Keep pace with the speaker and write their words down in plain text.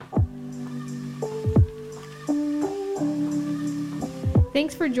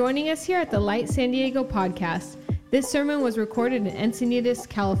Thanks for joining us here at the Light San Diego podcast. This sermon was recorded in Encinitas,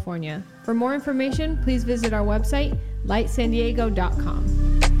 California. For more information, please visit our website,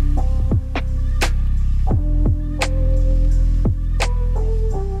 lightsandiego.com.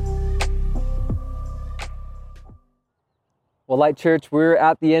 Well, Light Church, we're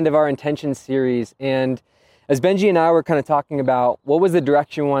at the end of our Intention series, and as Benji and I were kind of talking about what was the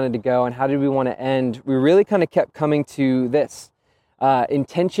direction we wanted to go and how did we want to end, we really kind of kept coming to this,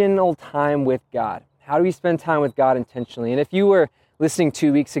 intentional time with God. How do we spend time with God intentionally? And if you were listening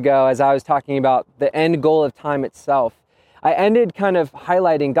 2 weeks ago as I was talking about the end goal of time itself, I ended kind of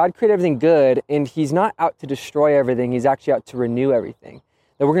highlighting God created everything good, and He's not out to destroy everything, He's actually out to renew everything.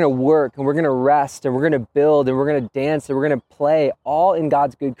 That we're going to work and we're going to rest and we're going to build and we're going to dance and we're going to play all in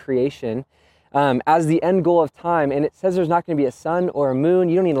God's good creation as the end goal of time. And it says there's not going to be a sun or a moon.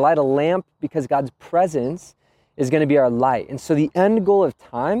 You don't need to light a lamp because God's presence is going to be our light. And so the end goal of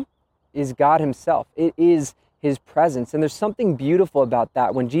time is God Himself. It is His presence. And there's something beautiful about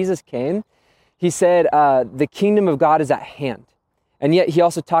that. When Jesus came, He said the kingdom of God is at hand. And yet He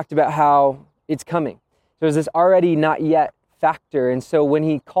also talked about how it's coming. There's this already not yet factor. And so when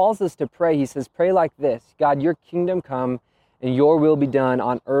He calls us to pray, He says, pray like this: God, your kingdom come and your will be done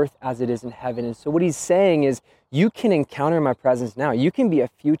on earth as it is in heaven. And so what He's saying is, you can encounter my presence now. You can be a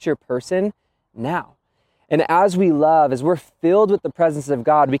future person now. And as we love, as we're filled with the presence of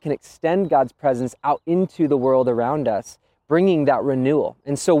God, we can extend God's presence out into the world around us, bringing that renewal.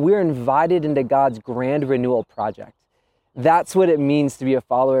 And so we're invited into God's grand renewal project. That's what it means to be a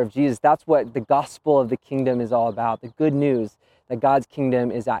follower of Jesus. That's what the gospel of the kingdom is all about. The good news that God's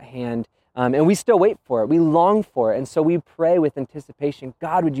kingdom is at hand. And we still wait for it. We long for it. And so we pray with anticipation.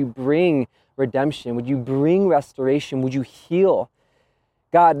 God, would you bring redemption? Would you bring restoration? Would you heal?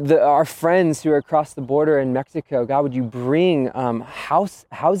 God, our friends who are across the border in Mexico, God, would you bring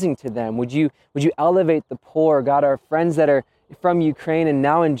housing to them? Would you elevate the poor? God, our friends that are from Ukraine and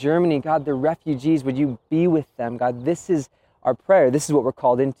now in Germany, God, the refugees, would you be with them? God, this is our prayer. This is what we're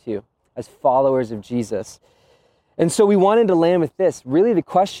called into as followers of Jesus. And so we wanted to land with this. Really, the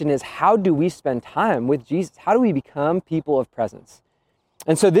question is, how do we spend time with Jesus? How do we become people of presence?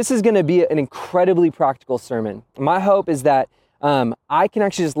 And so this is going to be an incredibly practical sermon. My hope is that I can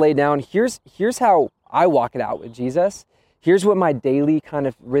actually just lay down, here's how I walk it out with Jesus. Here's what my daily kind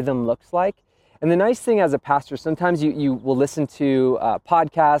of rhythm looks like. And the nice thing as a pastor, sometimes you will listen to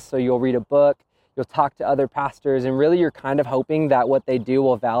podcasts, or you'll read a book, you'll talk to other pastors, and really you're kind of hoping that what they do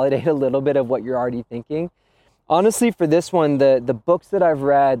will validate a little bit of what you're already thinking. Honestly, for this one, the books that I've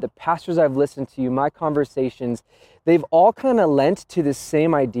read, the pastors I've listened to, my conversations, they've all kind of lent to the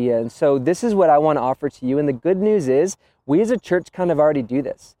same idea. And so this is what I want to offer to you. And the good news is, we as a church kind of already do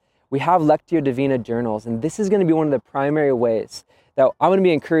this. We have Lectio Divina journals, and this is going to be one of the primary ways that I'm going to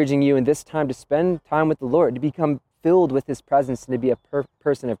be encouraging you in this time to spend time with the Lord, to become filled with His presence and to be a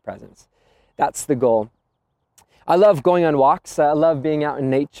person of presence. That's the goal. I love going on walks. I love being out in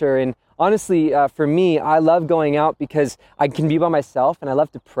nature. And honestly, for me, I love going out because I can be by myself and I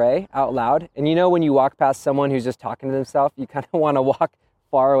love to pray out loud. And you know, when you walk past someone who's just talking to themselves, you kind of want to walk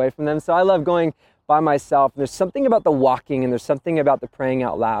far away from them. So I love going by myself. And there's something about the walking and there's something about the praying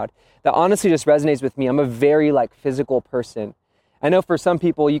out loud that honestly just resonates with me. I'm a very physical person. I know for some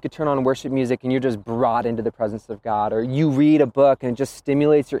people, you could turn on worship music and you're just brought into the presence of God, or you read a book and it just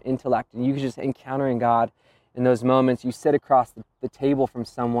stimulates your intellect and you're just encountering God in those moments. You sit across the table from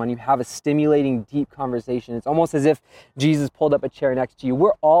someone, you have a stimulating, deep conversation. It's almost as if Jesus pulled up a chair next to you.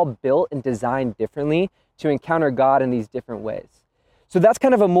 We're all built and designed differently to encounter God in these different ways. So that's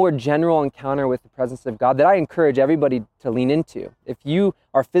kind of a more general encounter with the presence of God that I encourage everybody to lean into. If you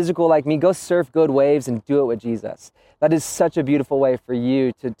are physical like me, go surf good waves and do it with Jesus. That is such a beautiful way for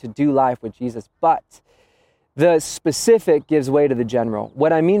you to do life with Jesus. But the specific gives way to the general.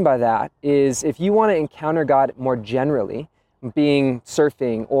 What I mean by that is, if you want to encounter God more generally, being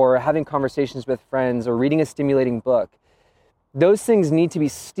surfing or having conversations with friends or reading a stimulating book, those things need to be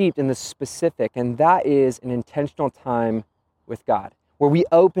steeped in the specific, and that is an intentional time with God, where we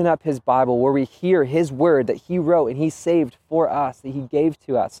open up His Bible, where we hear His word that He wrote and He saved for us, that He gave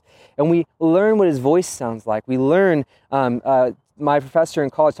to us. And we learn what His voice sounds like. We learn, my professor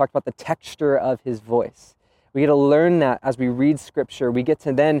in college talked about the texture of His voice. We get to learn that as we read Scripture. We get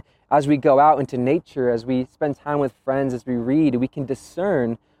to then, as we go out into nature, as we spend time with friends, as we read, we can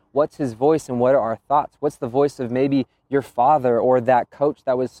discern what's His voice and what are our thoughts. What's the voice of maybe your father, or that coach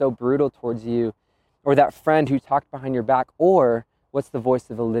that was so brutal towards you, or that friend who talked behind your back, or what's the voice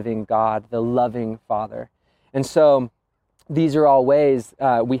of the living God, the loving Father? And so these are all ways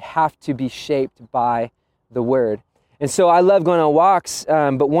we have to be shaped by the Word. And so I love going on walks,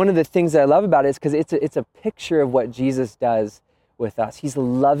 but one of the things that I love about it is because it's a picture of what Jesus does with us. He's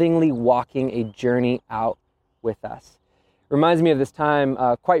lovingly walking a journey out with us. Reminds me of this time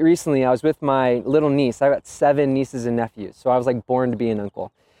quite recently. I was with my little niece. I've got 7 nieces and nephews, so I was like born to be an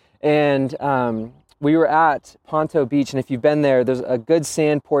uncle. And we were at Ponto Beach, and if you've been there, there's a good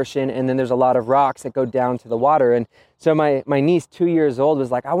sand portion, and then there's a lot of rocks that go down to the water. And so my niece, 2 years old,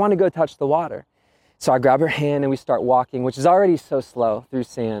 was like, I want to go touch the water. So I grab her hand and we start walking, which is already so slow through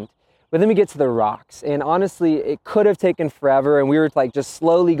sand. But then we get to the rocks, and honestly, it could have taken forever, and we were like just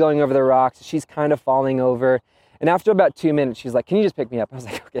slowly going over the rocks. She's kind of falling over. And after about 2 minutes, she's like, can you just pick me up? I was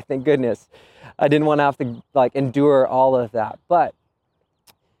like, okay, thank goodness. I didn't want to have to like endure all of that. But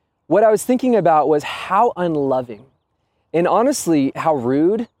what I was thinking about was how unloving and honestly, how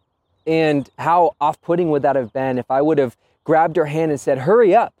rude and how off-putting would that have been if I would have grabbed her hand and said,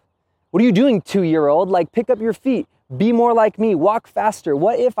 hurry up. What are you doing, 2-year-old? Like, pick up your feet. Be more like me. Walk faster.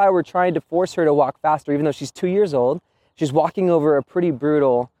 What if I were trying to force her to walk faster, even though she's 2 years old? She's walking over a pretty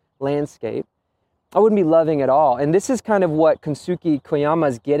brutal landscape. I wouldn't be loving at all. And this is kind of what Kensuke Koyama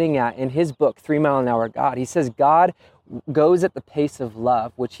is getting at in his book, 3 Mile an Hour God. He says God goes at the pace of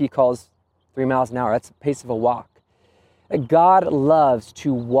love, which he calls 3 miles an hour. That's the pace of a walk. God loves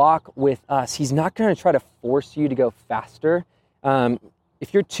to walk with us. He's not going to try to force you to go faster.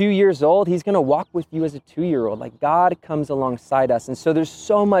 If you're 2 years old, he's going to walk with you as a 2-year-old. Like, God comes alongside us. And so there's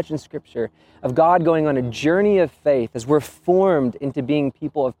so much in Scripture of God going on a journey of faith as we're formed into being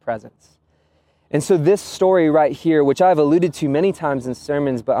people of presence. And so this story right here, which I've alluded to many times in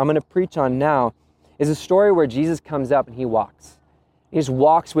sermons, but I'm going to preach on now, is a story where Jesus comes up and he walks. He just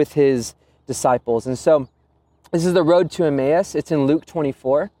walks with his disciples. And so this is the road to Emmaus. It's in Luke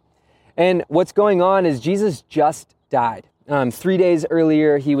 24. And what's going on is Jesus just died. 3 days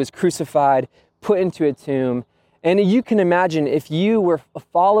earlier, he was crucified, put into a tomb. And you can imagine if you were a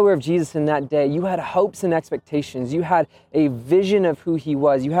follower of Jesus in that day, you had hopes and expectations. You had a vision of who he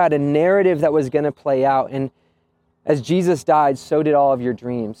was. You had a narrative that was going to play out. And as Jesus died, so did all of your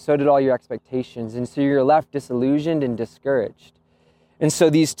dreams. So did all your expectations. And so you're left disillusioned and discouraged. And so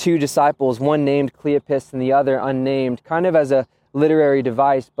these 2 disciples, one named Cleopas and the other unnamed, kind of as a literary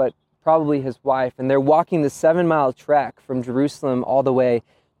device, but probably his wife, and they're walking the 7-mile trek from Jerusalem all the way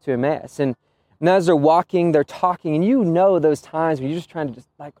to Emmaus. And as they're walking, they're talking, and you know those times when you're just trying to just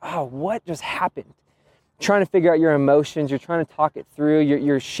like, oh, what just happened? Trying to figure out your emotions, you're trying to talk it through,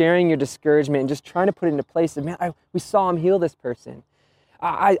 you're sharing your discouragement and just trying to put it into place. And man, we saw him heal this person.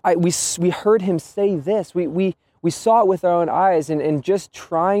 We heard him say this. We saw it with our own eyes, and just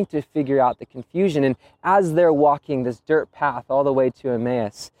trying to figure out the confusion. And as they're walking this dirt path all the way to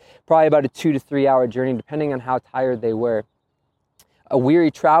Emmaus, probably about a 2 to 3 hour journey, depending on how tired they were, a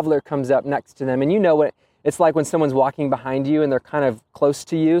weary traveler comes up next to them. And you know what it's like when someone's walking behind you and they're kind of close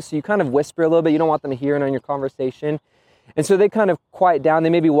to you. So you kind of whisper a little bit. You don't want them hearing on your conversation. And so they kind of quiet down. They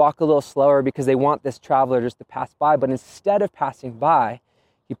maybe walk a little slower because they want this traveler just to pass by. But instead of passing by,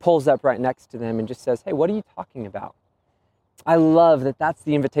 he pulls up right next to them and just says, hey, what are you talking about? I love that that's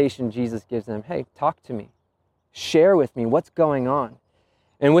the invitation Jesus gives them. Hey, talk to me. Share with me what's going on.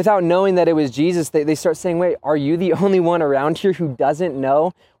 And without knowing that it was Jesus, they start saying, wait, are you the only one around here who doesn't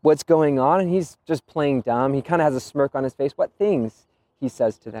know what's going on? And he's just playing dumb. He kind of has a smirk on his face. What things? He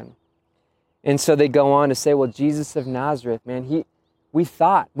says to them. And so they go on to say, well, Jesus of Nazareth, man,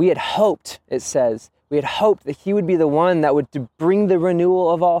 we had hoped, it says, we had hoped that he would be the one that would to bring the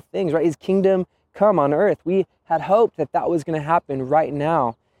renewal of all things, right? His kingdom come on earth. We had hoped that that was going to happen right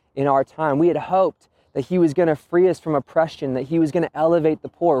now in our time. We had hoped that he was going to free us from oppression, that he was going to elevate the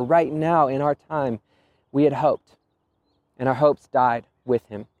poor right now in our time. We had hoped, and our hopes died with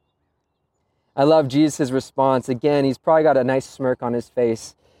him. I love Jesus' response. Again, he's probably got a nice smirk on his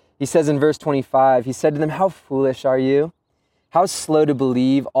face. He says in verse 25, he said to them, how foolish are you? How slow to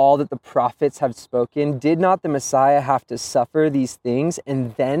believe all that the prophets have spoken? Did not the Messiah have to suffer these things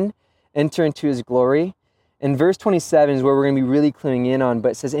and then enter into his glory? And verse 27 is where we're going to be really cluing in on,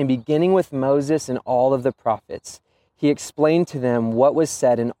 but it says, in beginning with Moses and all of the prophets, he explained to them what was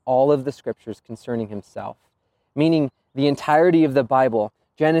said in all of the scriptures concerning himself, meaning the entirety of the Bible,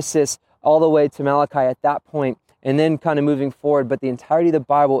 Genesis all the way to Malachi at that point, and then kind of moving forward. But the entirety of the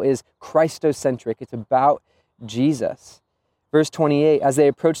Bible is Christocentric. It's about Jesus. Verse 28, as they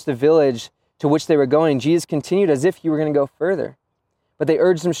approached the village to which they were going, Jesus continued as if he were going to go further. But they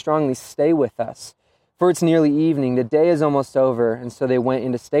urged him strongly, stay with us, for it's nearly evening. The day is almost over. And so they went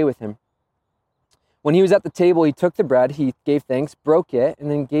in to stay with him. When he was at the table, he took the bread, he gave thanks, broke it,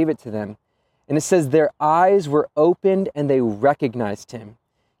 and then gave it to them. And it says their eyes were opened and they recognized him.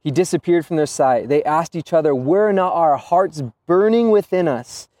 He disappeared from their sight. They asked each other, were not our hearts burning within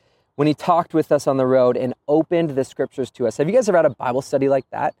us when he talked with us on the road and opened the scriptures to us? Have you guys ever had a Bible study like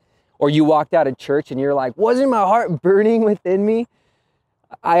that? Or you walked out of church and you're like, wasn't my heart burning within me?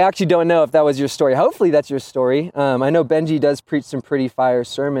 I actually don't know if that was your story. Hopefully that's your story. I know Benji does preach some pretty fire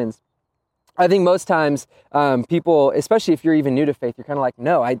sermons. I think most times people, especially if you're even new to faith, you're kind of like,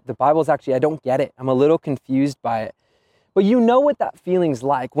 no, the Bible's actually, I don't get it. I'm a little confused by it. But you know what that feeling's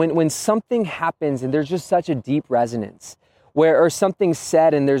like when something happens and there's just such a deep resonance or something's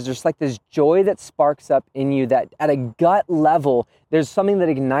said and there's just like this joy that sparks up in you that at a gut level, there's something that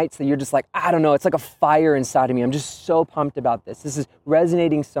ignites that you're just like, I don't know, it's like a fire inside of me. I'm just so pumped about this. This is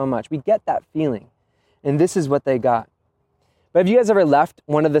resonating so much. We get that feeling. And this is what they got. But have you guys ever left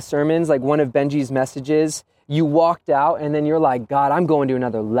one of the sermons, like one of Benji's messages, you walked out and then you're like, God, I'm going to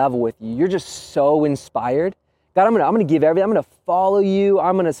another level with you. You're just so inspired. God, I'm gonna give everything. I'm gonna follow you.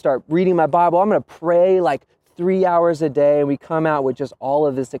 I'm gonna start reading my Bible. I'm gonna pray like 3 hours a day. And we come out with just all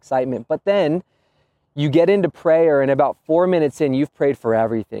of this excitement. But then you get into prayer and about 4 minutes in, you've prayed for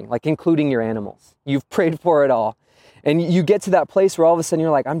everything, like including your animals. You've prayed for it all. And you get to that place where all of a sudden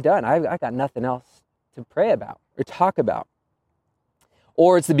you're like, I'm done. I got nothing else to pray about or talk about.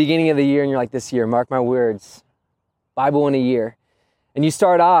 Or it's the beginning of the year and you're like, this year, mark my words, Bible in a year. And you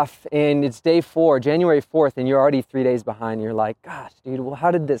start off and it's day 4, January 4th, and you're already 3 days behind. You're like, gosh, dude, well,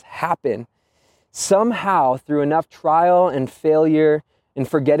 how did this happen? Somehow, through enough trial and failure and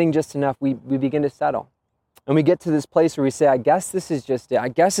forgetting just enough, we begin to settle. And we get to this place where we say, I guess this is just it. I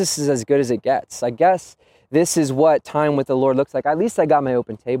guess this is as good as it gets. I guess this is what time with the Lord looks like. At least I got my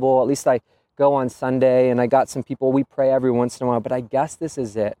open table. At least I go on Sunday and I got some people. We pray every once in a while, but I guess this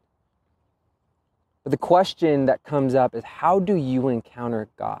is it. But the question that comes up is, how do you encounter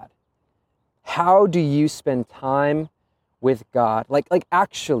God? How do you spend time with God? Like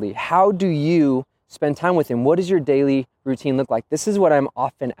actually, how do you spend time with him? What does your daily routine look like? This is what I'm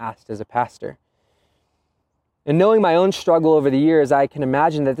often asked as a pastor. And knowing my own struggle over the years, I can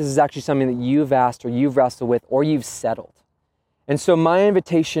imagine that this is actually something that you've asked or you've wrestled with or you've settled. And so my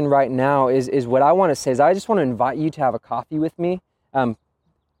invitation right now is what I want to say is I just want to invite you to have a coffee with me.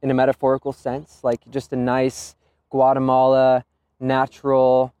 In a metaphorical sense, like just a nice Guatemala,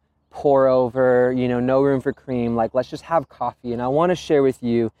 natural, pour over, no room for cream. Like, let's just have coffee. And I want to share with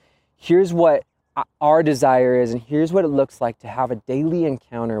you, here's what our desire is, and here's what it looks like to have a daily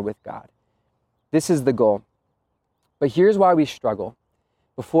encounter with God. This is the goal. But here's why we struggle.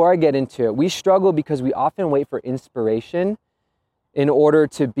 Before I get into it, we struggle because we often wait for inspiration in order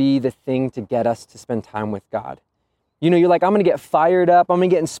to be the thing to get us to spend time with God. You're like, I'm going to get fired up, I'm going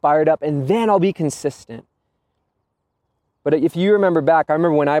to get inspired up, and then I'll be consistent. But if you remember back, I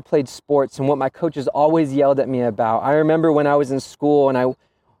remember when I played sports and what my coaches always yelled at me about. I remember when I was in school and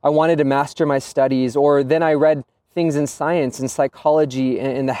I wanted to master my studies, or then I read things in science and psychology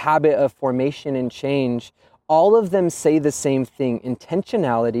and the habit of formation and change. All of them say the same thing.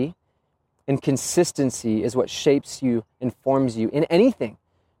 Intentionality and consistency is what shapes you and forms you in anything.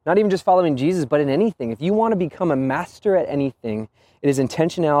 Not even just following Jesus, but in anything. If you want to become a master at anything, it is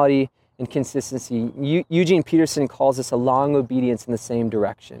intentionality and consistency. Eugene Peterson calls this a long obedience in the same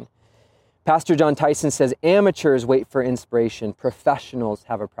direction. Pastor John Tyson says, amateurs wait for inspiration. Professionals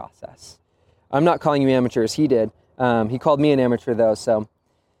have a process. I'm not calling you amateurs. He did. He called me an amateur, though. So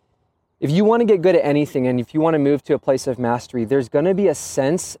if you want to get good at anything and if you want to move to a place of mastery, there's going to be a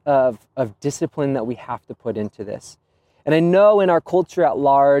sense of discipline that we have to put into this. And I know in our culture at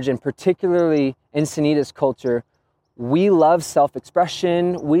large, and particularly Encinitas culture, we love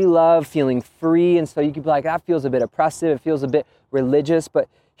self-expression. We love feeling free. And so you could be like, that feels a bit oppressive. It feels a bit religious. But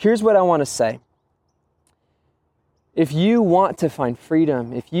here's what I want to say. If you want to find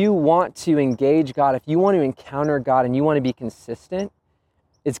freedom, if you want to engage God, if you want to encounter God and you want to be consistent,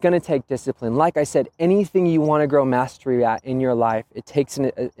 it's going to take discipline. Like I said, anything you want to grow mastery at in your life, it takes an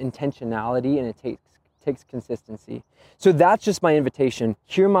intentionality and it takes consistency. So that's just my invitation.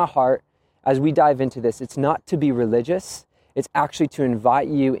 Hear my heart as we dive into this. It's not to be religious. It's actually to invite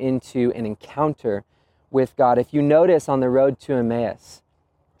you into an encounter with God. If you notice on the road to Emmaus,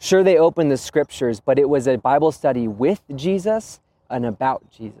 sure, they opened the scriptures, but it was a Bible study with Jesus and about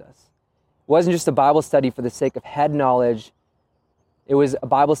Jesus. It wasn't just a Bible study for the sake of head knowledge. It was a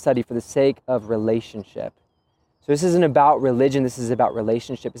Bible study for the sake of relationship. So this isn't about religion. This is about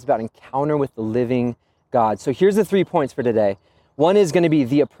relationship. It's about encounter with the living God. So here's the 3 points for today. 1 is going to be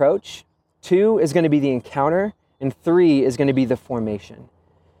the approach. 2 is going to be the encounter. And 3 is going to be the formation.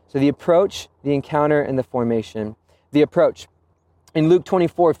 So the approach, the encounter, and the formation. The approach. In Luke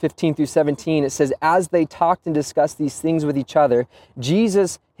 24, 15 through 17, it says, as they talked and discussed these things with each other,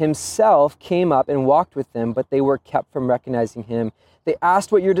 Jesus himself came up and walked with them, but they were kept from recognizing him. They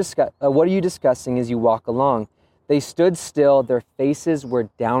asked, what are you discussing as you walk along? They stood still, their faces were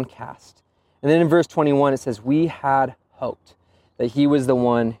downcast. And then in verse 21, it says, we had hoped that he was the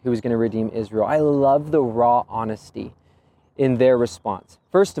one who was going to redeem Israel. I love the raw honesty in their response.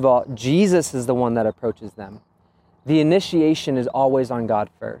 First of all, Jesus is the one that approaches them. The initiation is always on God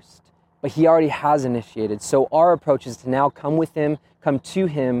first, but he already has initiated. So our approach is to now come to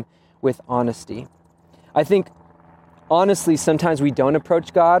him with honesty. I think, honestly, sometimes we don't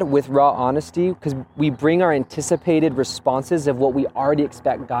approach God with raw honesty because we bring our anticipated responses of what we already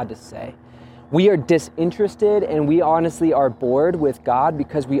expect God to say. We are disinterested and we honestly are bored with God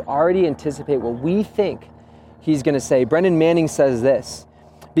because we already anticipate what we think he's going to say. Brennan Manning says this: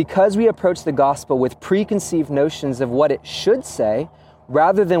 because we approach the gospel with preconceived notions of what it should say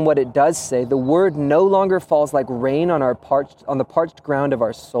rather than what it does say, the word no longer falls like rain on the parched ground of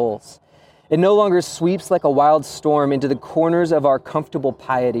our souls. It no longer sweeps like a wild storm into the corners of our comfortable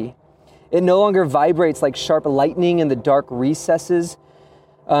piety. It no longer vibrates like sharp lightning in the dark recesses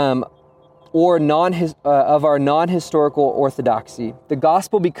of our non-historical orthodoxy. The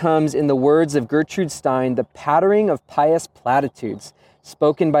gospel becomes, in the words of Gertrude Stein, the pattering of pious platitudes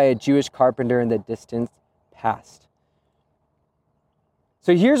spoken by a Jewish carpenter in the distant past.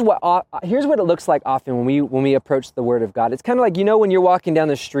 So here's what it looks like often when we approach the Word of God. It's kind of like, when you're walking down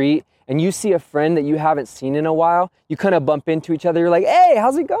the street and you see a friend that you haven't seen in a while, you kind of bump into each other. You're like, hey,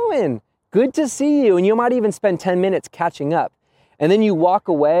 how's it going? Good to see you. And you might even spend 10 minutes catching up. And then you walk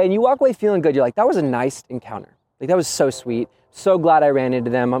away feeling good. You're like, that was a nice encounter. Like, that was so sweet. So glad I ran into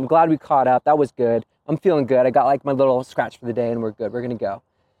them. I'm glad we caught up. That was good. I'm feeling good. I got like my little scratch for the day and we're good. We're going to go.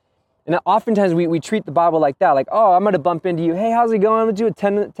 And oftentimes we treat the Bible like that. Like, oh, I'm going to bump into you. Hey, how's it going? Let's do a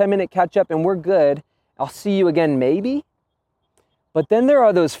 10-minute catch up and we're good. I'll see you again maybe. But then there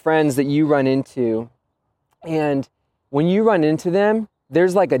are those friends that you run into. And when you run into them,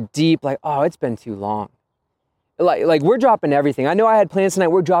 there's like a deep, oh, it's been too long. Like we're dropping everything. I know I had plans tonight.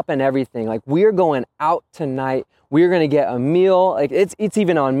 We're dropping everything. Like, we're going out tonight. We're going to get a meal. Like, it's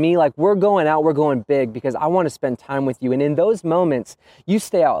even on me. Like, we're going out. We're going big because I want to spend time with you. And in those moments, you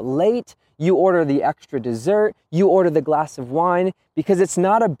stay out late. You order the extra dessert. You order the glass of wine because it's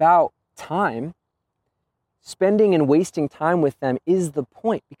not about time. Spending and wasting time with them is the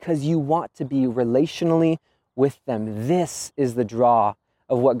point because you want to be relationally with them. This is the draw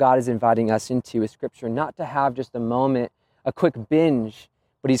of what God is inviting us into is Scripture, not to have just a moment, a quick binge,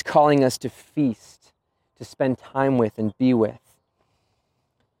 but he's calling us to feast, to spend time with and be with.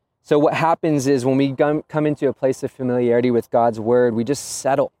 So what happens is when we come into a place of familiarity with God's word, we just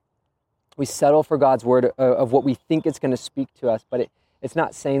settle. We settle for God's word of what we think it's going to speak to us, but it's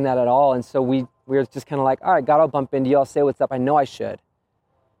not saying that at all. And so we're just kind of like, all right, God, I'll bump into you. I'll say what's up. I know I should.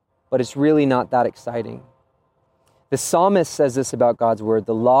 But it's really not that exciting. The psalmist says this about God's word: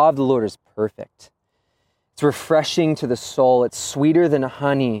 the law of the Lord is perfect. It's refreshing to the soul. It's sweeter than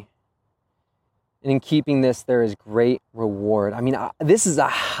honey. And in keeping this, there is great reward. I mean, this is a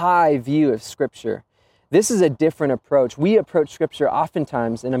high view of Scripture. This is a different approach. We approach Scripture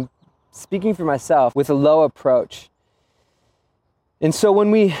oftentimes, and I'm speaking for myself, with a low approach. And so when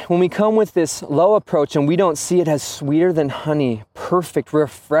we come with this low approach and we don't see it as sweeter than honey, perfect,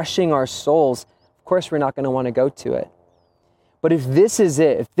 refreshing our souls, of course we're not going to want to go to it. But if this is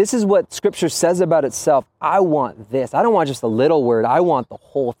it, if this is what Scripture says about itself, I want this. I don't want just a little word. I want the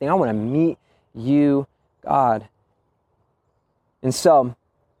whole thing. I want to meet you, God. And so,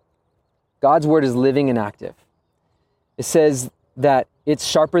 God's word is living and active. It says that it's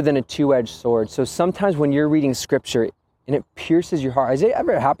sharper than a two-edged sword. So sometimes when you're reading Scripture and it pierces your heart, has it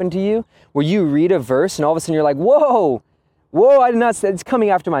ever happened to you where you read a verse and all of a sudden you're like, whoa, I did not say, it's coming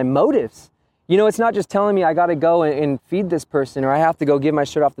after my motives. It's not just telling me I got to go and feed this person, or I have to go give my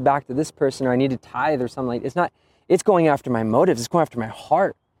shirt off the back to this person, or I need to tithe or something like that. It's not, it's going after my motives. It's going after my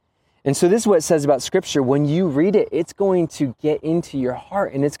heart. And so this is what it says about Scripture. When you read it, it's going to get into your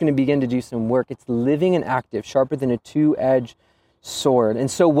heart and it's going to begin to do some work. It's living and active, sharper than a two-edged sword. And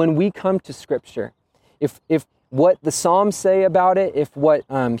so when we come to Scripture, if what the Psalms say about it, if what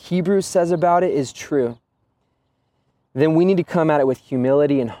Hebrews says about it is true, then we need to come at it with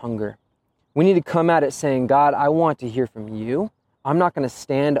humility and hunger. We need to come at it saying, God, I want to hear from you. I'm not going to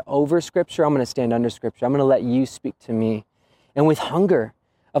stand over Scripture. I'm going to stand under Scripture. I'm going to let you speak to me. And with hunger,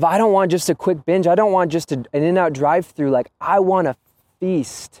 I don't want just a quick binge. I don't want just an in-and-out drive-through. Like, I want to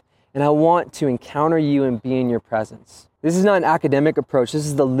feast, and I want to encounter you and be in your presence. This is not an academic approach. This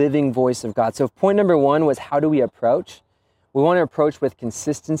is the living voice of God. So if point number one was, how do we approach? We want to approach with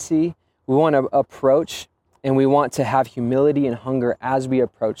consistency. We want to approach and we want to have humility and hunger as we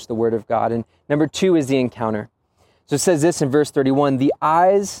approach the Word of God. And number 2 is the encounter. So it says this in verse 31,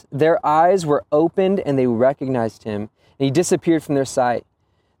 their eyes were opened and they recognized him, and he disappeared from their sight.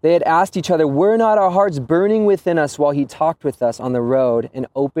 They had asked each other, were not our hearts burning within us while he talked with us on the road and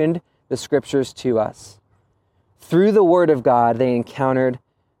opened the scriptures to us? Through the Word of God, they encountered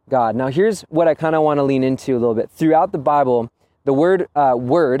God. Now here's what I kind of want to lean into a little bit. Throughout the Bible, the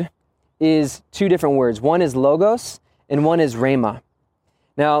word is 2 different words. One is logos and one is rhema.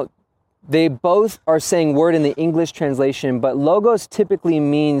 Now, they both are saying word in the English translation, but logos typically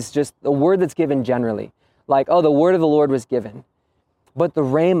means just the word that's given generally. Like, oh, the word of the Lord was given. But the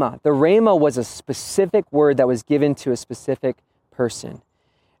rhema was a specific word that was given to a specific person.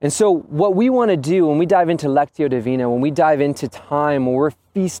 And so what we want to do when we dive into Lectio Divina, when we dive into time, when we're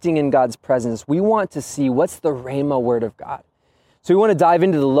feasting in God's presence, we want to see what's the rhema word of God. So we want to dive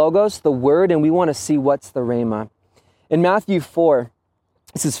into the logos, the word, and we want to see what's the rhema. In Matthew 4,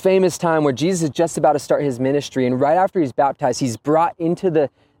 it's this famous time where Jesus is just about to start his ministry, and right after he's baptized, he's brought into the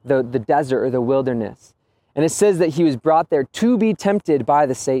desert or the wilderness. And it says that he was brought there to be tempted by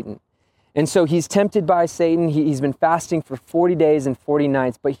the Satan. And so he's tempted by Satan. He's been fasting for 40 days and 40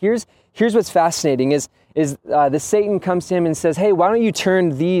 nights. But here's what's fascinating is the Satan comes to him and says, hey, why don't you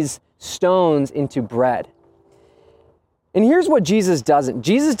turn these stones into bread? And here's what Jesus doesn't.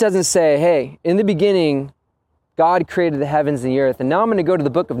 Jesus doesn't say, hey, in the beginning, God created the heavens and the earth. And now I'm going to go to the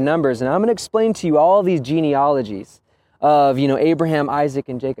book of Numbers and I'm going to explain to you all these genealogies of, Abraham, Isaac,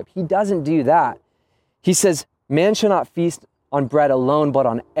 and Jacob. He doesn't do that. He says, man shall not feast on bread alone, but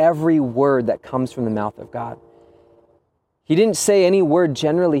on every word that comes from the mouth of God. He didn't say any word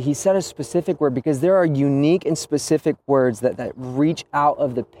generally. He said a specific word because there are unique and specific words that reach out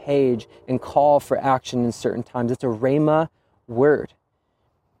of the page and call for action in certain times. It's a rhema word.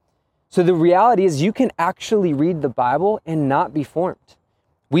 So the reality is you can actually read the Bible and not be formed.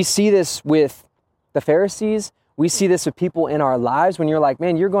 We see this with the Pharisees. We see this with people in our lives when you're like,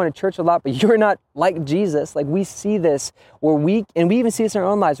 man, you're going to church a lot, but you're not like Jesus. Like we see this we even see this in our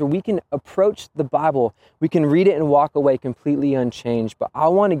own lives where we can approach the Bible, we can read it and walk away completely unchanged. But I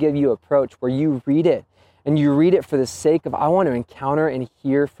want to give you an approach where you read it and you read it for the sake of, I want to encounter and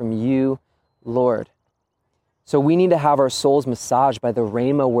hear from you, Lord. So we need to have our souls massaged by the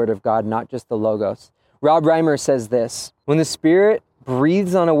rhema word of God, not just the logos. Rob Reimer says this, when the Spirit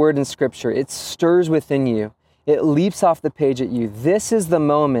breathes on a word in Scripture, it stirs within you. It leaps off the page at you. This is the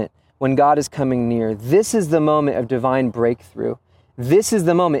moment when God is coming near. This is the moment of divine breakthrough. This is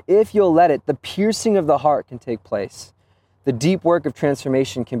the moment, if you'll let it, the piercing of the heart can take place. The deep work of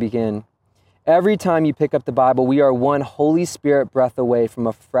transformation can begin. Every time you pick up the Bible, we are one Holy Spirit breath away from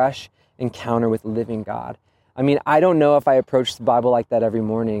a fresh encounter with the living God. I mean, I don't know if I approach the Bible like that every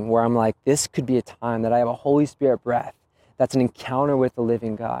morning, where I'm like, this could be a time that I have a Holy Spirit breath. That's an encounter with the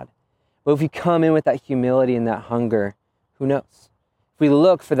living God. But if we come in with that humility and that hunger, who knows? If we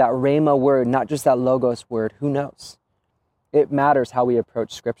look for that rhema word, not just that logos word, who knows? It matters how we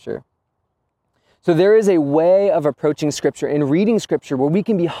approach Scripture. So there is a way of approaching Scripture and reading Scripture where we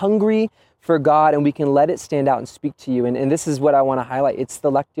can be hungry for God and we can let it stand out and speak to you. And this is what I want to highlight. It's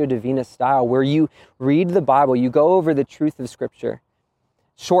the Lectio Divina style where you read the Bible, you go over the truth of Scripture,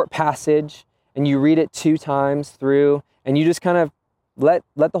 short passage, and you read it 2 times through, and you just kind of let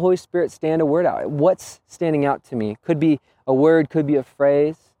the Holy Spirit stand a word out. What's standing out to me? Could be a word, could be a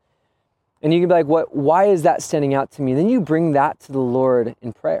phrase. And you can be like, why is that standing out to me? Then you bring that to the Lord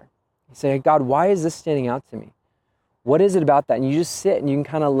in prayer. You say, God, why is this standing out to me? What is it about that? And you just sit and you can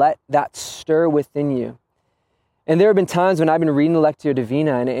kind of let that stir within you. And there have been times when I've been reading the Lectio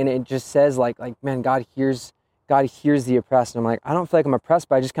Divina and it just says like, man, God hears the oppressed. And I'm like, I don't feel like I'm oppressed,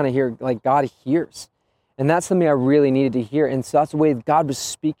 but I just kind of hear like God hears. And that's something I really needed to hear. And so that's the way God was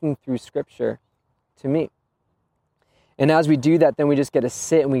speaking through Scripture to me. And as we do that, then we just get to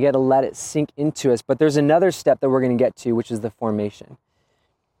sit and we get to let it sink into us. But there's another step that we're going to get to, which is the formation.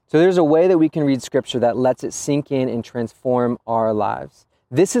 So there's a way that we can read Scripture that lets it sink in and transform our lives.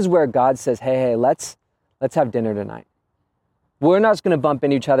 This is where God says, hey, let's have dinner tonight. We're not just going to bump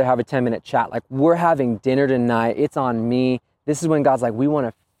into each other, have a 10-minute chat. Like, we're having dinner tonight. It's on me. This is when God's like, we want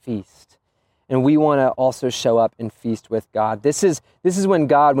to feast. And we want to also show up and feast with God. This is when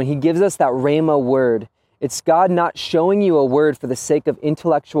God, when he gives us that rhema word, it's God not showing you a word for the sake of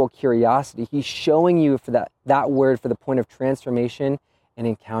intellectual curiosity. He's showing you for that word for the point of transformation and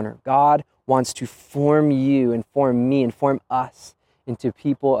encounter. God wants to form you and form me and form us into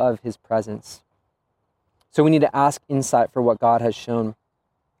people of his presence. So we need to ask insight for what God has shown.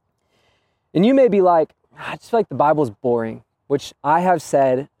 And you may be like, I just feel like the Bible's boring, which I have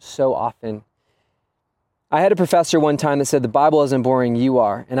said so often. I had a professor one time that said, the Bible isn't boring, you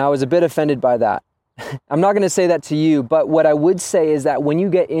are. And I was a bit offended by that. I'm not going to say that to you, but what I would say is that when you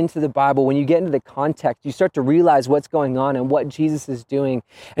get into the Bible, when you get into the context, you start to realize what's going on and what Jesus is doing.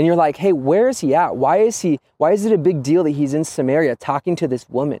 And you're like, hey, where is he at? Why is it a big deal that he's in Samaria talking to this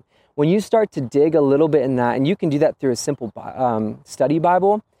woman? When you start to dig a little bit in that, and you can do that through a simple study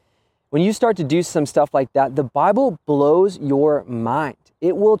Bible, when you start to do some stuff like that, the Bible blows your mind.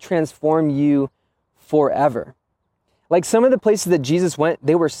 It will transform you forever. Like some of the places that Jesus went,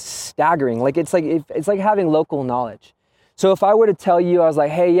 they were staggering. It's like having local knowledge. So if I were to tell you, I was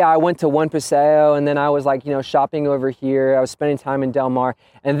like, hey, yeah, I went to One Paseo, and then I was like, shopping over here. I was spending time in Del Mar,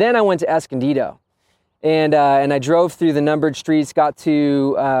 and then I went to Escondido, and I drove through the numbered streets.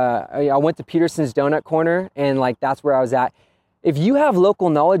 I went to Peterson's Donut Corner, and that's where I was at. If you have local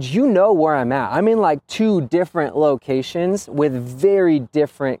knowledge, you know where I'm at. I'm in 2 different locations with very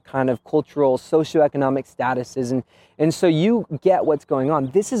different kind of cultural, socioeconomic statuses. And so you get what's going on.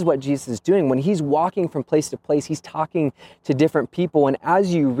 This is what Jesus is doing. When he's walking from place to place, he's talking to different people. And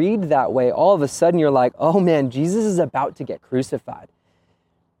as you read that way, all of a sudden you're like, oh man, Jesus is about to get crucified.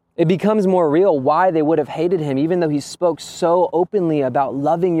 It becomes more real why they would have hated him, even though he spoke so openly about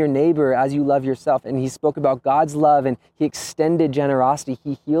loving your neighbor as you love yourself. And he spoke about God's love, and he extended generosity.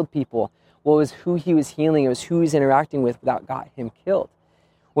 He healed people. Well, it was who he was healing. It was who he was interacting with that got him killed.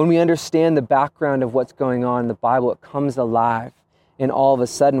 When we understand the background of what's going on in the Bible, it comes alive. And all of a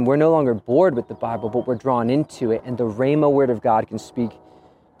sudden, we're no longer bored with the Bible, but we're drawn into it. And the Rhema word of God can speak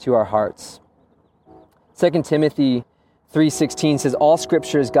to our hearts. 2 Timothy 3:16 says, all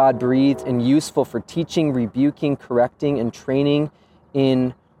scripture is God-breathed and useful for teaching, rebuking, correcting, and training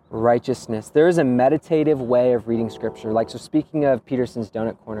in righteousness. There is a meditative way of reading scripture. So speaking of Peterson's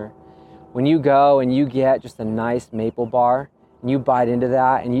Donut Corner, when you go and you get just a nice maple bar and you bite into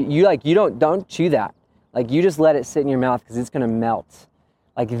that and you don't chew that. You just let it sit in your mouth because it's going to melt.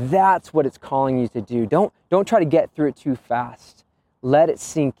 That's what it's calling you to do. Don't try to get through it too fast. Let it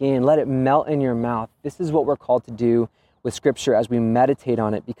sink in. Let it melt in your mouth. This is what we're called to do with scripture as we meditate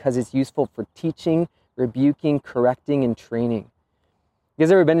on it, because it's useful for teaching, rebuking, correcting, and training. You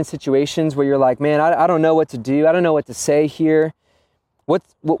guys ever been in situations where you're like, man, I don't know what to do. I don't know what to say here.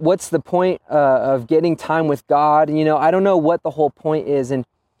 What's the point of getting time with God? I don't know what the whole point is.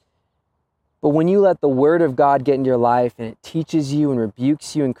 But when you let the word of God get into your life and it teaches you and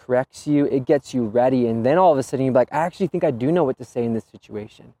rebukes you and corrects you, it gets you ready. And then all of a sudden you're like, I actually think I do know what to say in this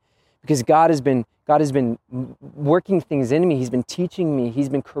situation. Because God has been working things in me. He's been teaching me. He's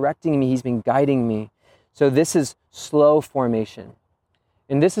been correcting me. He's been guiding me. So this is slow formation.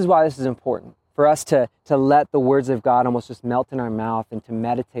 And this is why this is important. For us to let the words of God almost just melt in our mouth and to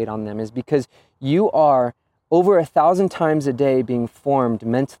meditate on them, is because you are over 1,000 times a day being formed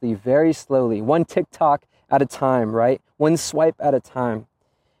mentally very slowly. One TikTok at a time, right? One swipe at a time.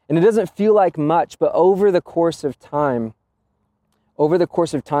 And it doesn't feel like much, but over the course of time,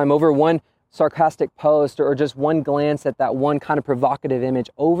 over one sarcastic post or just one glance at that one kind of provocative image,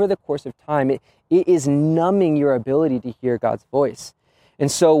 over the course of time, it is numbing your ability to hear God's voice.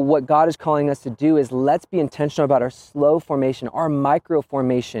 And so what God is calling us to do is let's be intentional about our slow formation, our micro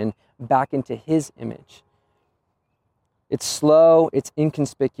formation back into his image. It's slow, it's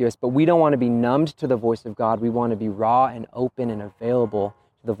inconspicuous, but we don't want to be numbed to the voice of God. We want to be raw and open and available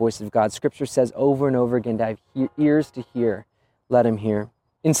to the voice of God. Scripture says over and over again, to have ears to hear, let him hear.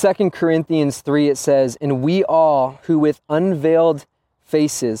 In 2 Corinthians 3, it says, and we all who with unveiled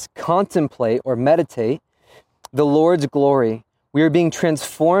faces contemplate or meditate the Lord's glory, we are being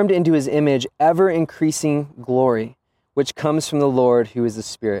transformed into his image, ever-increasing glory, which comes from the Lord who is the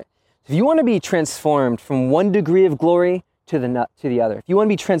Spirit. If you want to be transformed from one degree of glory to the other, if you want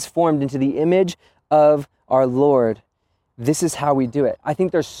to be transformed into the image of our Lord, this is how we do it. I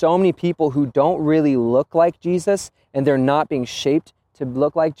think there's so many people who don't really look like Jesus, and they're not being shaped to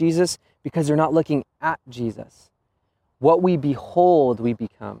look like Jesus because they're not looking at Jesus. What we behold, we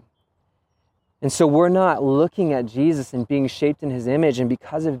become. And so we're not looking at Jesus and being shaped in his image. And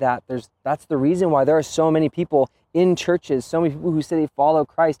because of that, that's the reason why there are so many people in churches, so many people who say they follow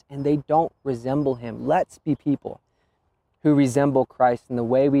Christ and they don't resemble him. Let's be people who resemble Christ. And the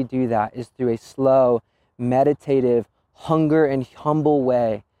way we do that is through a slow, meditative, hunger and humble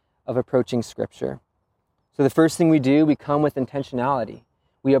way of approaching Scripture. So the first thing we do, we come with intentionality.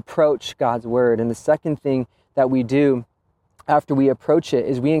 We approach God's word. And the second thing that we do after we approach it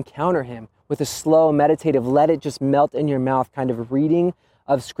is we encounter him with a slow, meditative, let it just melt in your mouth kind of reading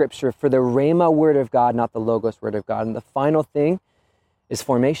of Scripture for the Rhema word of God, not the Logos word of God. And the final thing is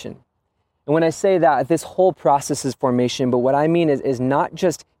formation. And when I say that, this whole process is formation, but what I mean is not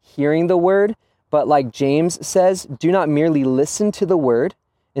just hearing the word, But like James says, do not merely listen to the word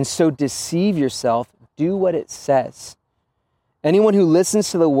and so deceive yourself. Do what it says. Anyone who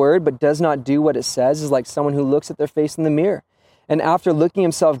listens to the word but does not do what it says is like someone who looks at their face in the mirror and after looking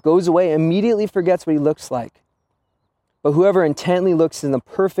himself goes away, immediately forgets what he looks like. But whoever intently looks in the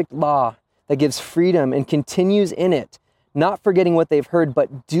perfect law that gives freedom and continues in it, not forgetting what they've heard,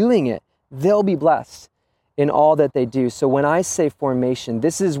 but doing it, they'll be blessed in all that they do. So when I say formation,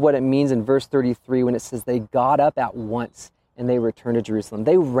 this is what it means in verse 33 when it says they got up at once and they returned to Jerusalem.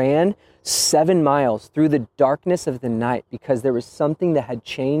 They ran 7 miles through the darkness of the night because there was something that had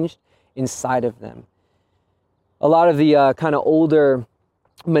changed inside of them. A lot of the kind of older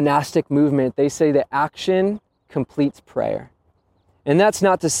monastic movement, they say that action completes prayer. And that's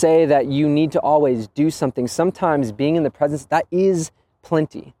not to say that you need to always do something. Sometimes being in the presence, that is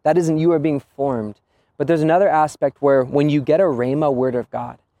plenty. That isn't you are being formed. But there's another aspect where when you get a rhema word of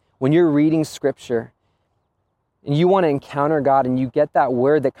God, when you're reading scripture and you want to encounter God and you get that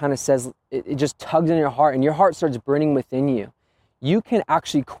word that kind of says, it just tugs in your heart and your heart starts burning within you, you can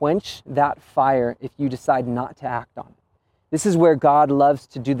actually quench that fire if you decide not to act on it. This is where God loves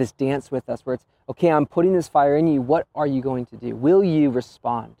to do this dance with us, where it's, okay, I'm putting this fire in you. What are you going to do? Will you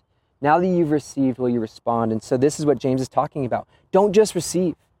respond? Now that you've received, will you respond? And so this is what James is talking about. Don't just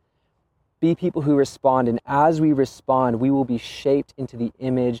receive. Be people who respond. And as we respond, we will be shaped into the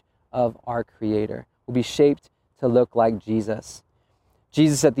image of our Creator. We'll be shaped to look like Jesus.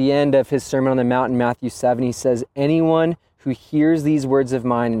 Jesus, at the end of his Sermon on the Mount in Matthew 7, he says, anyone who hears these words of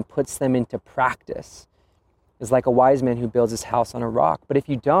mine and puts them into practice is like a wise man who builds his house on a rock. But if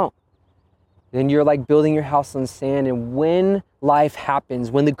you don't, then you're like building your house on sand. And when life happens,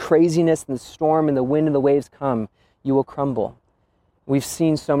 when the craziness and the storm and the wind and the waves come, you will crumble. We've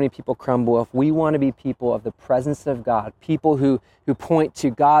seen so many people crumble. If we want to be people of the presence of God, people who point to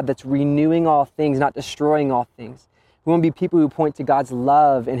God that's renewing all things, not destroying all things. We want to be people who point to God's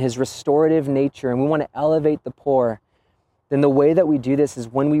love and his restorative nature, and we want to elevate the poor. Then the way that we do this is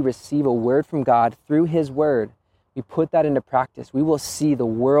when we receive a word from God through his word, we put that into practice. We will see the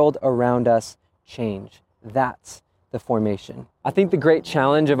world around us change. That's the formation. I think the great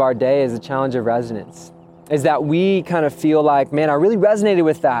challenge of our day is the challenge of resonance, is that we kind of feel like, man, I really resonated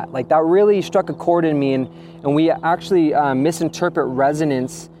with that. Like that really struck a chord in me. And we actually misinterpret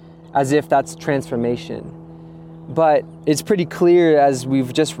resonance as if that's transformation. But it's pretty clear, as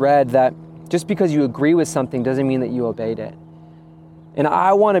we've just read, that just because you agree with something doesn't mean that you obeyed it. And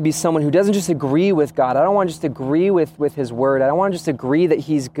I want to be someone who doesn't just agree with God. I don't want to just agree with his word. I don't want to just agree that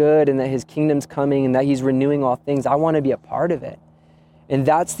he's good and that his kingdom's coming and that he's renewing all things. I want to be a part of it. And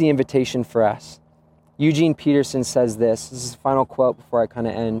that's the invitation for us. Eugene Peterson says this. This is the final quote before I kind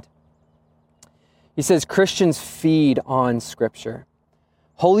of end. He says, Christians feed on Scripture.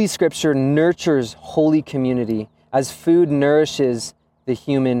 Holy Scripture nurtures holy community as food nourishes the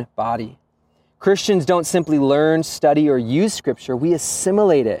human body. Christians don't simply learn, study, or use Scripture. We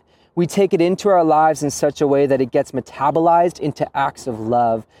assimilate it. We take it into our lives in such a way that it gets metabolized into acts of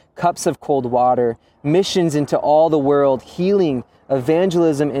love, cups of cold water, missions into all the world, healing,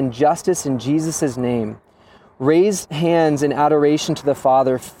 evangelism, and justice in Jesus' name. Raised hands in adoration to the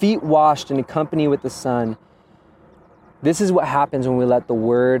Father, feet washed in company with the Son. This is what happens when we let the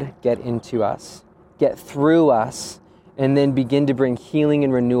Word get into us, get through us, and then begin to bring healing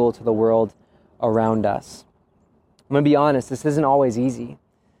and renewal to the world around us. I'm going to be honest, this isn't always easy.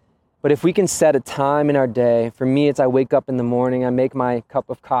 But if we can set a time in our day, for me, it's I wake up in the morning, I make my cup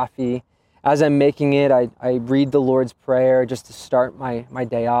of coffee. As I'm making it, I read the Lord's Prayer just to start my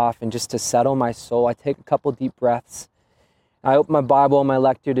day off and just to settle my soul. I take a couple deep breaths. I open my Bible, my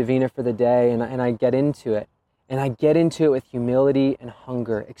Lectio Divina for the day, and I get into it. And I get into it with humility and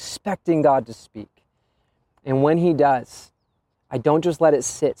hunger, expecting God to speak. And when he does, I don't just let it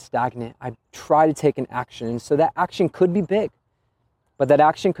sit stagnant. I try to take an action. And so that action could be big, but that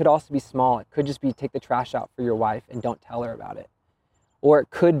action could also be small. It could just be take the trash out for your wife and don't tell her about it. Or it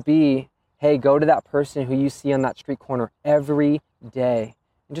could be, hey, go to that person who you see on that street corner every day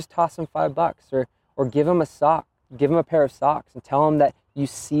and just toss them $5 or give them a sock, give them a pair of socks and tell them that you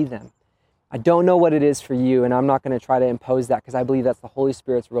see them. I don't know what it is for you, and I'm not going to try to impose that because I believe that's the Holy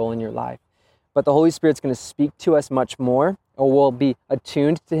Spirit's role in your life. But the Holy Spirit's going to speak to us much more, or we'll be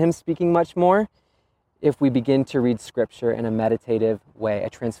attuned to him speaking much more if we begin to read Scripture in a meditative way, a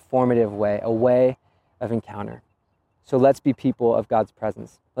transformative way, a way of encounter. So let's be people of God's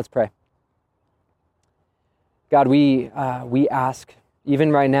presence. Let's pray. God, we ask,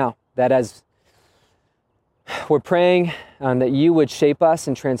 even right now, that as we're praying that you would shape us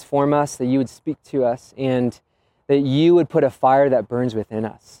and transform us, that you would speak to us, and that you would put a fire that burns within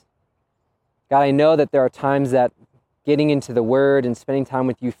us. God, I know that there are times that getting into the Word and spending time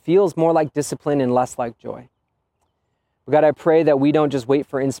with you feels more like discipline and less like joy. But God, I pray that we don't just wait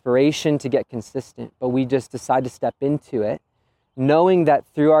for inspiration to get consistent, but we just decide to step into it, knowing that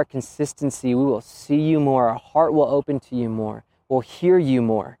through our consistency, we will see you more, our heart will open to you more, we'll hear you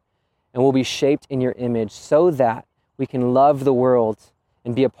more, and we'll be shaped in your image so that we can love the world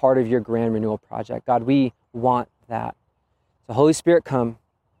and be a part of your grand renewal project. God, we want that. So Holy Spirit, come,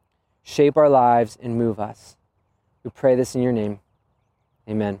 shape our lives and move us. We pray this in your name.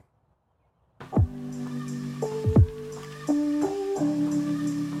 Amen.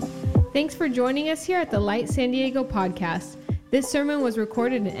 Thanks for joining us here at the Light San Diego podcast. This sermon was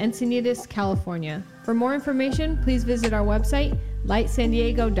recorded in Encinitas, California. For more information, please visit our website,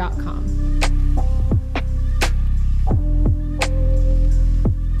 lightsandiego.com.